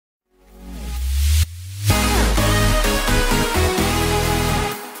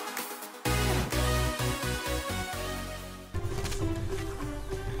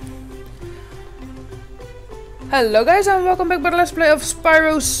Hello guys and welcome back by the Let's Play of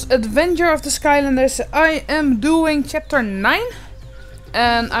Spyro's Adventure of the Skylanders. I am doing chapter 9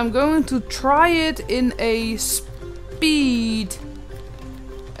 and I'm going to try it in a speed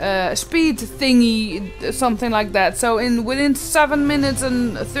thingy, something like that. So within 7 minutes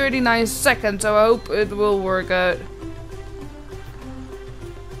and 39 seconds, so I hope it will work out.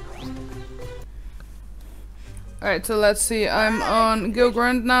 Alright, so let's see. I'm on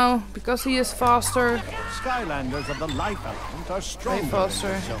Gilgrand now because he is faster. Skylanders of the life element are stronger.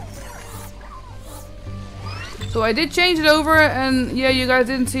 Faster. So I did change it over, and yeah, you guys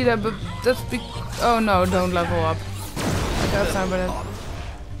didn't see that, but that's oh no, don't level up. That's not bad.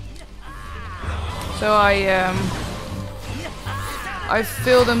 So I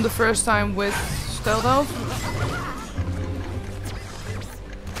failed him the first time with stealth elf.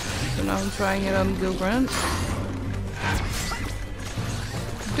 So now I'm trying it on Gilgrand.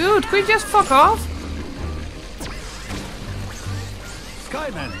 Dude, could you just fuck off?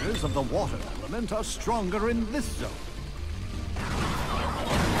 Skylanders of the water element are stronger in this zone.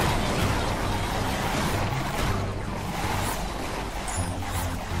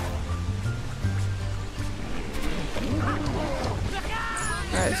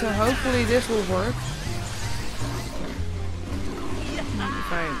 Alright, so hopefully this will work.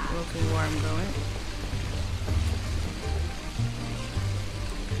 If I look at where I'm going.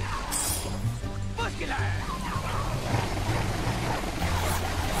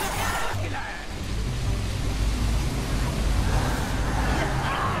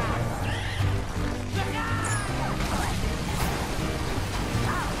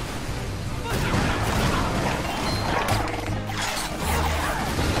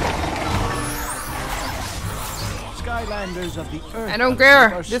 Skylanders of the earth. I don't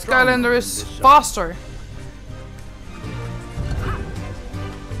care. This Skylander is faster.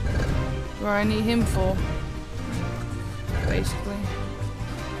 Where I need him for, basically.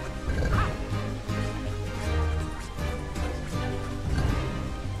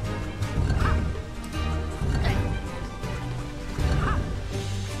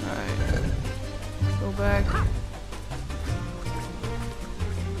 Alright. Go back.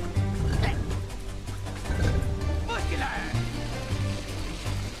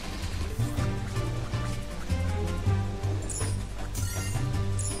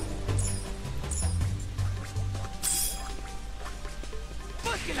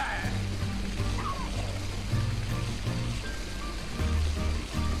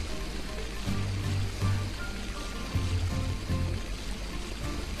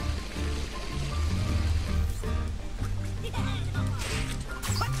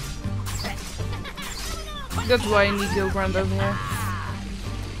 That's why I need Gilgrand over here.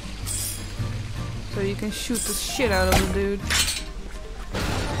 So you can shoot the shit out of the dude.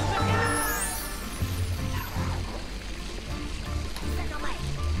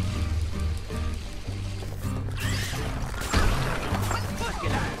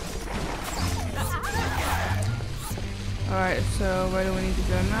 Alright, so where do we need to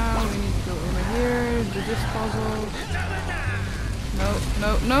go now? We need to go over here, do this puzzle.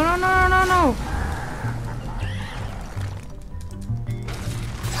 No.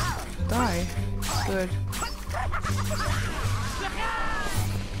 Die. Good.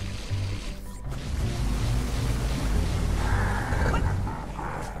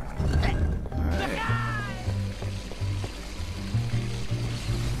 Alright.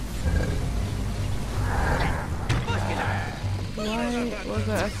 Why was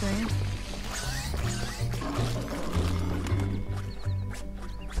that a thing?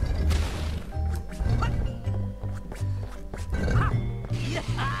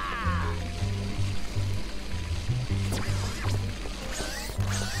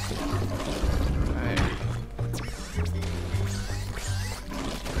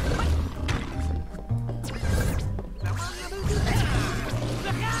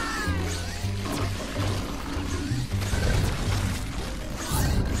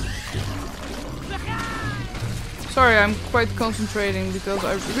 Sorry, I'm quite concentrating because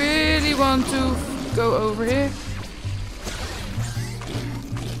I really want to go over here.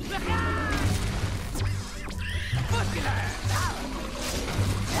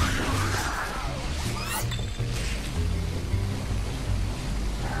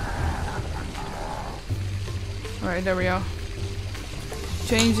 Alright, there we are.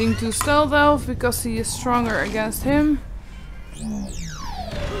 Changing to stealth elf because he is stronger against him.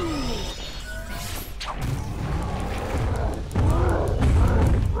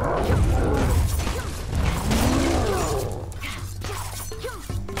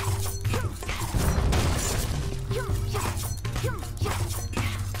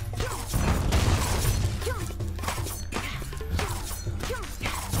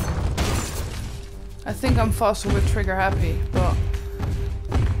 I think I'm faster with trigger happy, but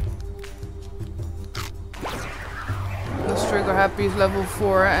this trigger happy is level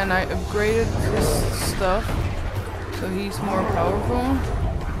 4 and I upgraded his stuff, so he's more powerful.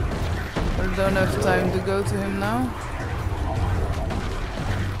 But I don't have time to go to him now.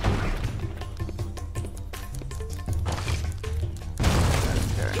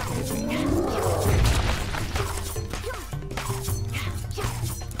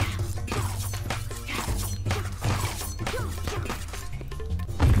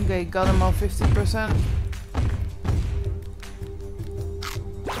 Okay, got him on 50%.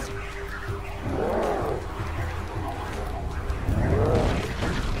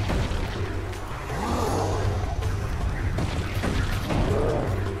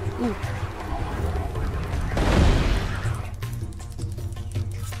 Ooh.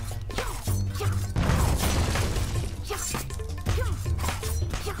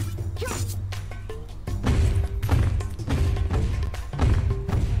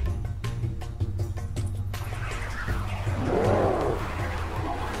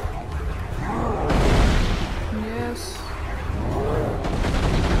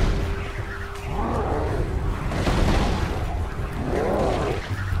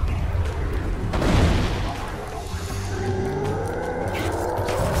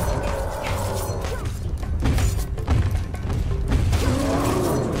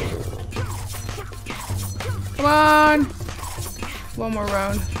 Come on! One more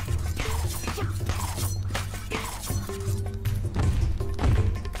round.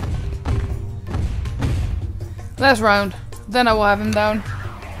 Last round. Then I will have him down.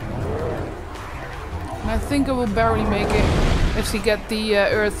 And I think I will barely make it if he get the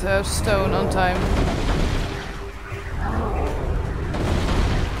earth stone on time.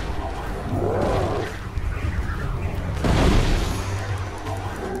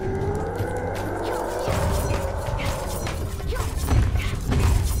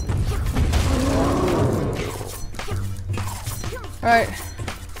 Alright.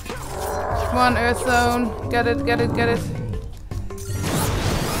 Come on, Earth Zone. Get it, get it, get it.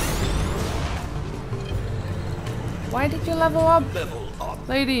 Why did you level up?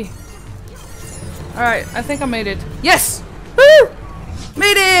 Lady. Alright, I think I made it. Yes! Woo!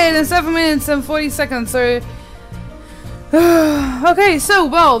 Made it in 7 minutes and 40 seconds, so... okay, so,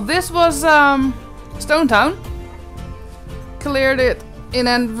 well, this was Stone Town. Cleared it in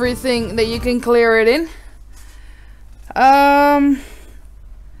everything that you can clear it in.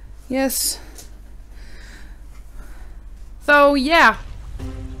 Yes. So, yeah.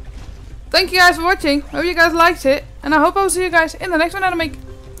 Thank you guys for watching. Hope you guys liked it. And I hope I'll see you guys in the next one that I make.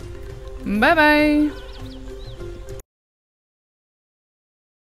 Bye bye.